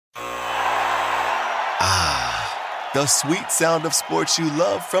The sweet sound of sports you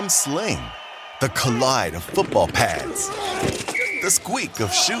love from Sling. The collide of football pads. The squeak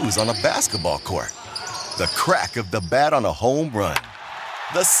of shoes on a basketball court. The crack of the bat on a home run.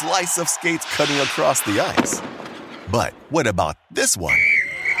 The slice of skates cutting across the ice. But what about this one?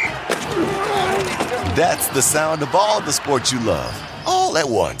 That's the sound of all the sports you love, all at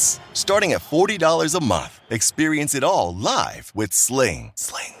once. Starting at $40 a month. Experience it all live with Sling.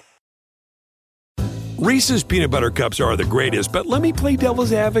 Reese's Peanut Butter Cups are the greatest, but let me play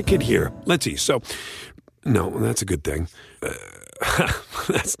devil's advocate here. Let's see. So, no, that's a good thing.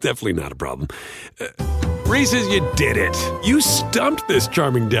 That's definitely not a problem. Reese's, you did it. You stumped this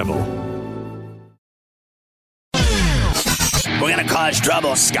charming devil. We're going to cause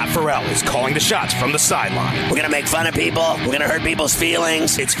trouble. Scott Ferrall is calling the shots from the sideline. We're going to make fun of people. We're going to hurt people's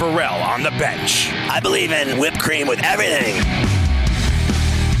feelings. It's Ferrall on the bench. I believe in whipped cream with everything.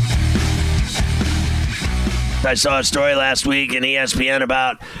 I saw a story last week in ESPN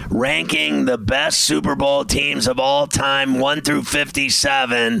about ranking the best Super Bowl teams of all time, 1 through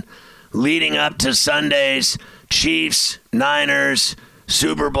 57, leading up to Sunday's Chiefs-Niners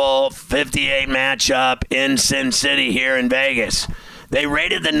Super Bowl 58 matchup in Sin City here in Vegas. They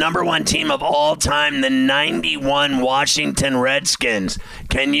rated the number one team of all time, the 91 Washington Redskins.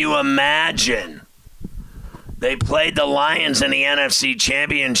 Can you imagine? They played the Lions in the NFC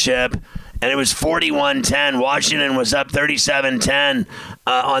Championship, and it was 41-10. Washington was up 37-10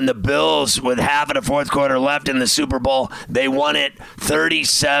 on the Bills with half of the fourth quarter left in the Super Bowl. They won it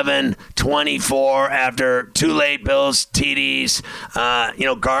 37-24 after two late Bills TDs,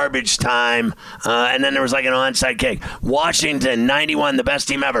 garbage time, and then there was like an onside kick. Washington, 91, the best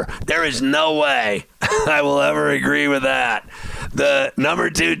team ever. There is no way I will ever agree with that. The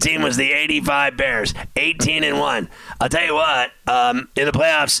number two team was the 85 Bears, 18-1. I'll tell you what, in the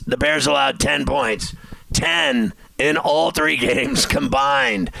playoffs, the Bears allowed 10 points. 10 in all three games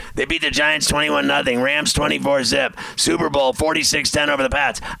combined. They beat the Giants 21-0, Rams 24-zip, Super Bowl 46-10 over the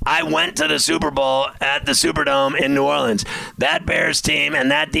Pats. I went to the Super Bowl at the Superdome in New Orleans. That Bears team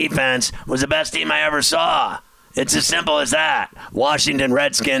and that defense was the best team I ever saw. It's as simple as that. Washington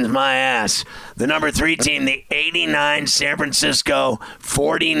Redskins, my ass. The number three team, the 89 San Francisco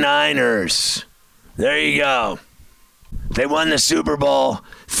 49ers. There you go. They won the Super Bowl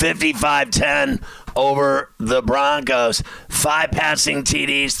 55-10 over the Broncos. 5 passing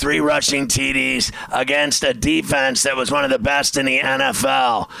TDs, 3 rushing TDs against a defense that was one of the best in the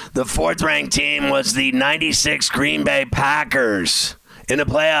NFL. The fourth-ranked team was the 96 Green Bay Packers. In the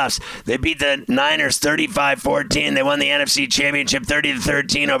playoffs, they beat the Niners 35-14. They won the NFC Championship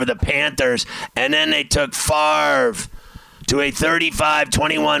 30-13 over the Panthers. And then they took Favre to a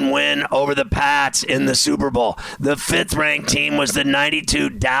 35-21 win over the Pats in the Super Bowl. The fifth-ranked team was the 92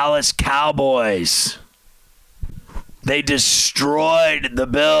 Dallas Cowboys. They destroyed the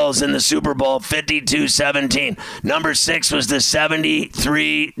Bills in the Super Bowl 52-17. Number 6 was the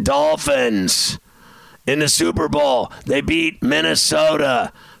 73 Dolphins. In the Super Bowl, they beat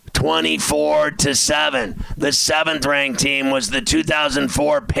Minnesota 24-7. The seventh-ranked team was the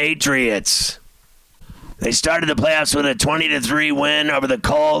 2004 Patriots. They started the playoffs with a 20-3 win over the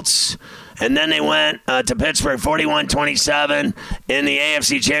Colts, and then they went to Pittsburgh 41-27 in the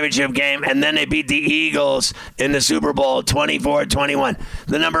AFC Championship game, and then they beat the Eagles in the Super Bowl 24-21.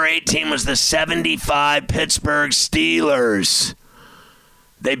 The number 8 team was the 75 Pittsburgh Steelers.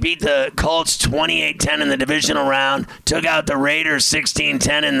 They beat the Colts 28-10 in the divisional round, took out the Raiders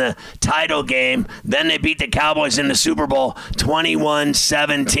 16-10 in the title game. Then they beat the Cowboys in the Super Bowl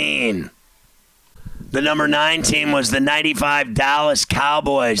 21-17. The number 9 team was the 95 Dallas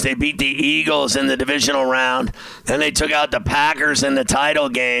Cowboys. They beat the Eagles in the divisional round. Then they took out the Packers in the title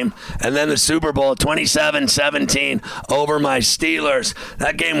game. And then the Super Bowl 27-17 over my Steelers.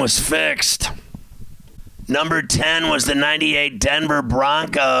 That game was fixed. Number 10 was the 98 Denver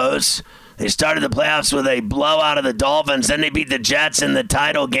Broncos. They started the playoffs with a blowout of the Dolphins. Then they beat the Jets in the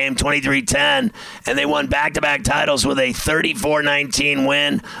title game 23-10. And they won back-to-back titles with a 34-19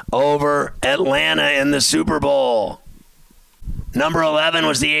 win over Atlanta in the Super Bowl. Number 11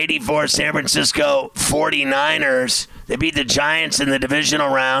 was the 84 San Francisco 49ers. They beat the Giants in the divisional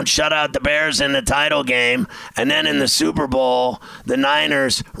round, shut out the Bears in the title game, and then in the Super Bowl, the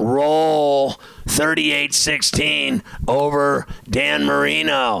Niners roll 38-16 over Dan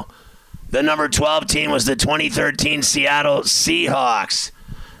Marino. The number 12 team was the 2013 Seattle Seahawks.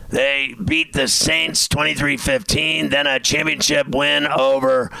 They beat the Saints 23-15, then a championship win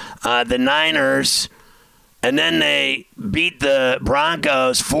over the Niners. And then they beat the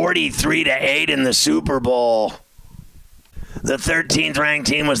Broncos 43-8 in the Super Bowl. The 13th ranked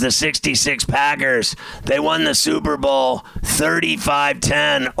team was the 66 Packers. They won the Super Bowl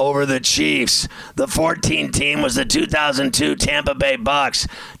 35-10 over the Chiefs. The 14th team was the 2002 Tampa Bay Bucks.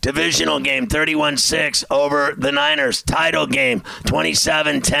 Divisional game 31-6 over the Niners. Title game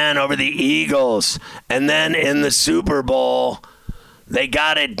 27-10 over the Eagles. And then in the Super Bowl, they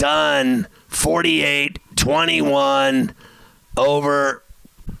got it done 48-21 over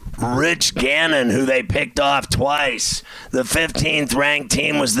Rich Gannon, who they picked off twice. The 15th ranked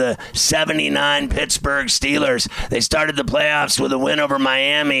team was the 79 Pittsburgh Steelers. They started the playoffs with a win over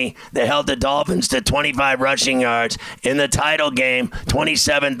Miami. They held the Dolphins to 25 rushing yards. In the title game,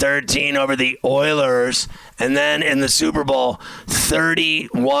 27-13 over the Oilers. And then in the Super Bowl,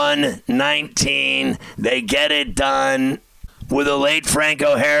 31-19. They get it done with a late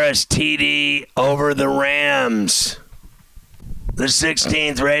Franco Harris TD over the Rams. The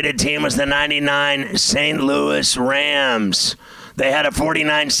 16th rated team was the 99 St. Louis Rams. They had a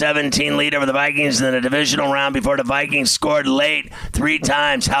 49-17 lead over the Vikings in the divisional round before the Vikings scored late 3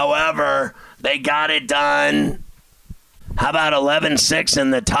 times. However, they got it done. How about 11-6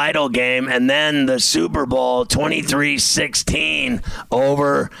 in the title game, and then the Super Bowl 23-16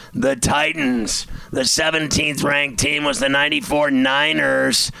 over the Titans. The 17th ranked team was the 94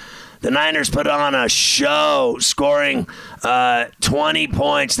 Niners. The Niners put on a show, scoring 20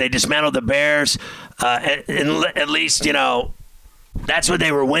 points. They dismantled the Bears. At least, that's what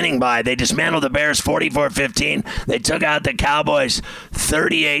they were winning by. They dismantled the Bears 44-15. They took out the Cowboys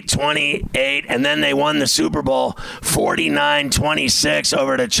 38-28, and then they won the Super Bowl 49-26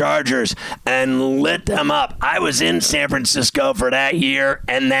 over the Chargers and lit them up. I was in San Francisco for that year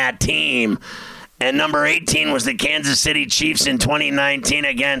and that team. And number 18 was the Kansas City Chiefs in 2019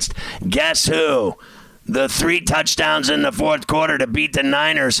 against, guess who? The 3 touchdowns in the fourth quarter to beat the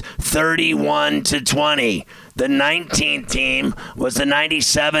Niners 31-20. The 19th team was the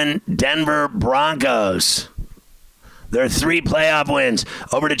 97 Denver Broncos. Their 3 playoff wins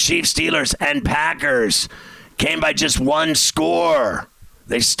over the Chiefs, Steelers, and Packers came by just 1 score.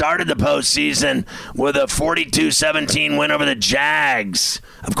 They started the postseason with a 42-17 win over the Jags.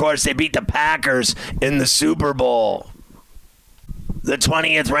 Of course, they beat the Packers in the Super Bowl. The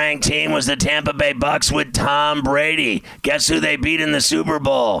 20th ranked team was the Tampa Bay Bucks with Tom Brady. Guess who they beat in the Super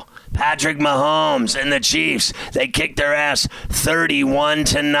Bowl? Patrick Mahomes and the Chiefs. They kicked their ass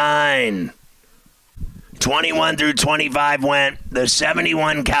 31-9. 21 through 25 went the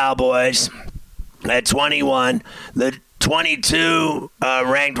 71 Cowboys at 21. The 22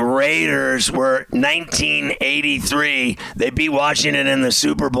 ranked Raiders were 1983. They beat Washington in the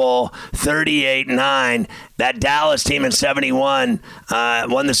Super Bowl 38-9. That Dallas team in 71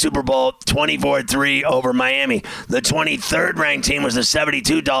 won the Super Bowl 24-3 over Miami. The 23rd ranked team was the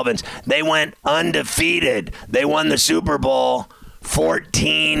 72 Dolphins. They went undefeated. They won the Super Bowl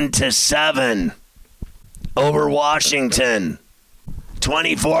 14-7 over Washington.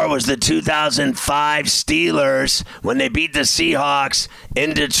 24 was the 2005 Steelers when they beat the Seahawks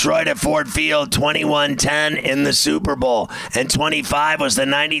in Detroit at Ford Field 21-10 in the Super Bowl. And 25 was the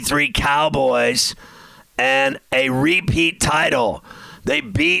 93 Cowboys and a repeat title. They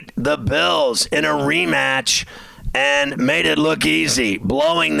beat the Bills in a rematch and made it look easy,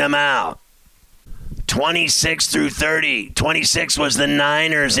 blowing them out. 26 through 30. 26 was the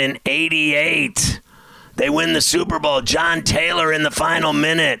Niners in 88. They win the Super Bowl. John Taylor in the final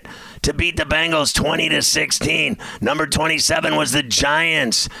minute to beat the Bengals 20-16. Number 27 was the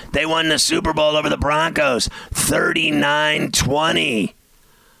Giants. They won the Super Bowl over the Broncos 39-20.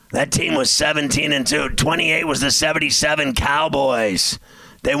 That team was 17-2. 28 was the 77 Cowboys.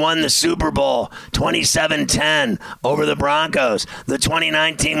 They won the Super Bowl 27-10 over the Broncos. The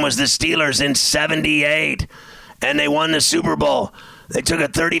 29 team was the Steelers in 78, and they won the Super Bowl. They took a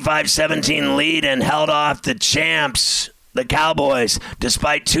 35-17 lead and held off the champs, the Cowboys,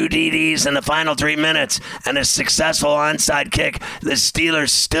 despite 2 DDs in the final 3 minutes and a successful onside kick. The Steelers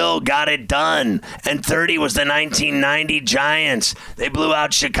still got it done. And 30 was the 1990 Giants. They blew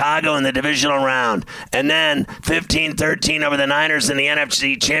out Chicago in the divisional round. And then 15-13 over the Niners in the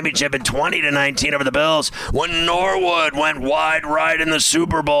NFC Championship and 20-19 over the Bills when Norwood went wide right in the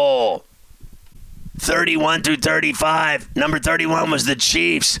Super Bowl. 31 through 35. Number 31 was the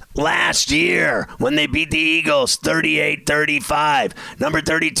Chiefs last year when they beat the Eagles 38-35. Number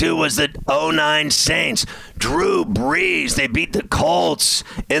 32 was the 09 Saints. Drew Brees, they beat the Colts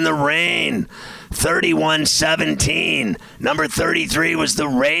in the rain 31-17. Number 33 was the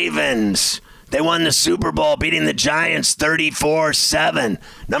Ravens. They won the Super Bowl beating the Giants 34-7.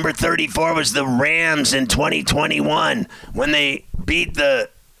 Number 34 was the Rams in 2021 when they beat the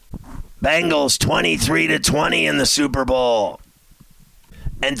Bengals 23-20 in the Super Bowl.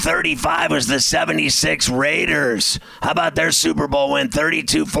 And 35 was the 76 Raiders. How about their Super Bowl win,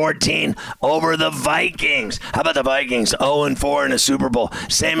 32-14 over the Vikings? How about the Vikings, 0-4 in the Super Bowl?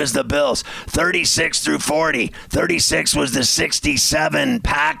 Same as the Bills, 36-40. 36 was the 67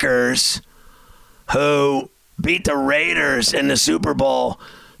 Packers, who beat the Raiders in the Super Bowl,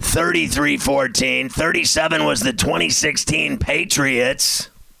 33-14. 37 was the 2016 Patriots,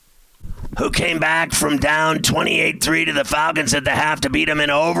 who came back from down 28-3 to the Falcons at the half to beat them in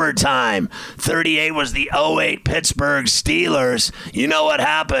overtime. 38 was the 08 Pittsburgh Steelers. You know what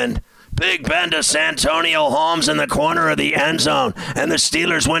happened? Big Ben to Santonio Holmes in the corner of the end zone, and the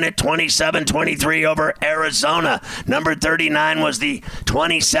Steelers win it 27-23 over Arizona. Number 39 was the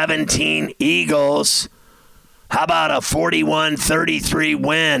 2017 Eagles. How about a 41-33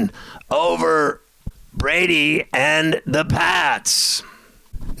 win over Brady and the Pats?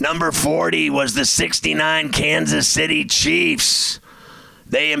 Number 40 was the 69 Kansas City Chiefs.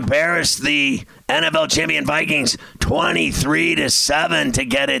 They embarrassed the NFL champion Vikings 23-7 to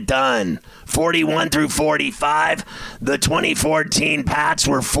get it done. 41-45. The 2014 Pats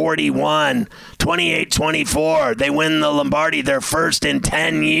were 41. 28-24. They win the Lombardi, their first in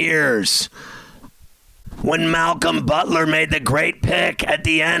 10 years. When Malcolm Butler made the great pick at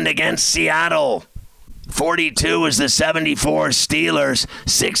the end against Seattle. 42 was the 74 Steelers,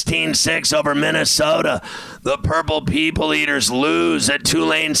 16-6 over Minnesota. The Purple People Eaters lose at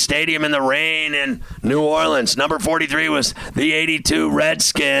Tulane Stadium in the rain in New Orleans. Number 43 was the 82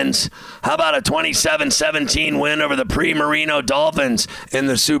 Redskins. How about a 27-17 win over the pre-Marino Dolphins in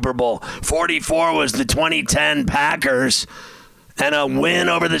the Super Bowl? 44 was the 2010 Packers. And a win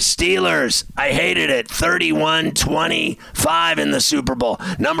over the Steelers. I hated it. 31-25 in the Super Bowl.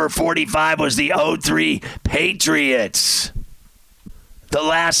 Number 45 was the 03 Patriots. The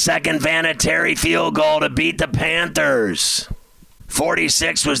last-second Vinatieri field goal to beat the Panthers.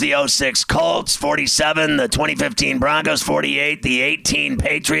 46 was the 06 Colts. 47, the 2015 Broncos. 48, the 18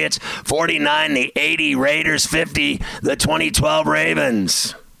 Patriots. 49, the 80 Raiders. 50, the 2012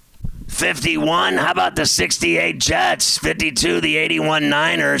 Ravens. 51, how about the 68 Jets? 52, the 81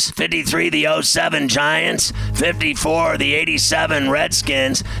 Niners. 53, the 07 Giants. 54, the 87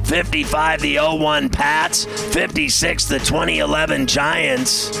 Redskins. 55, the 01 Pats. 56, the 2011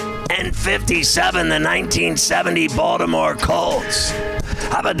 Giants. And 57, the 1970 Baltimore Colts.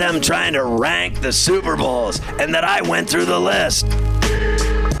 How about them trying to rank the Super Bowls? And that I went through the list.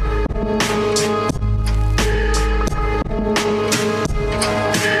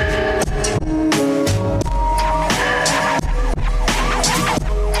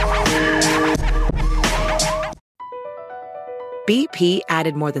 BP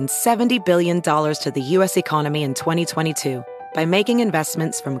added more than $70 billion to the U.S. economy in 2022 by making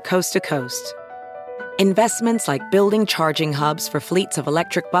investments from coast to coast. Investments like building charging hubs for fleets of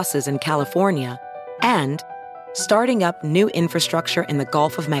electric buses in California and starting up new infrastructure in the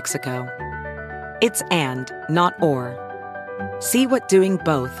Gulf of Mexico. It's and, not or. See what doing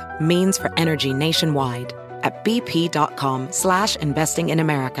both means for energy nationwide at bp.com/investing in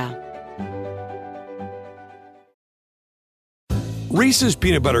America. Reese's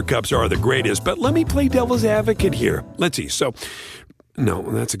Peanut Butter Cups are the greatest, but let me play devil's advocate here. Let's see. So, no,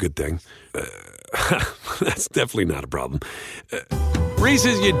 that's a good thing. That's definitely not a problem.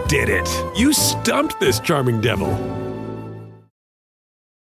 Reese's, you did it. You stumped this charming devil.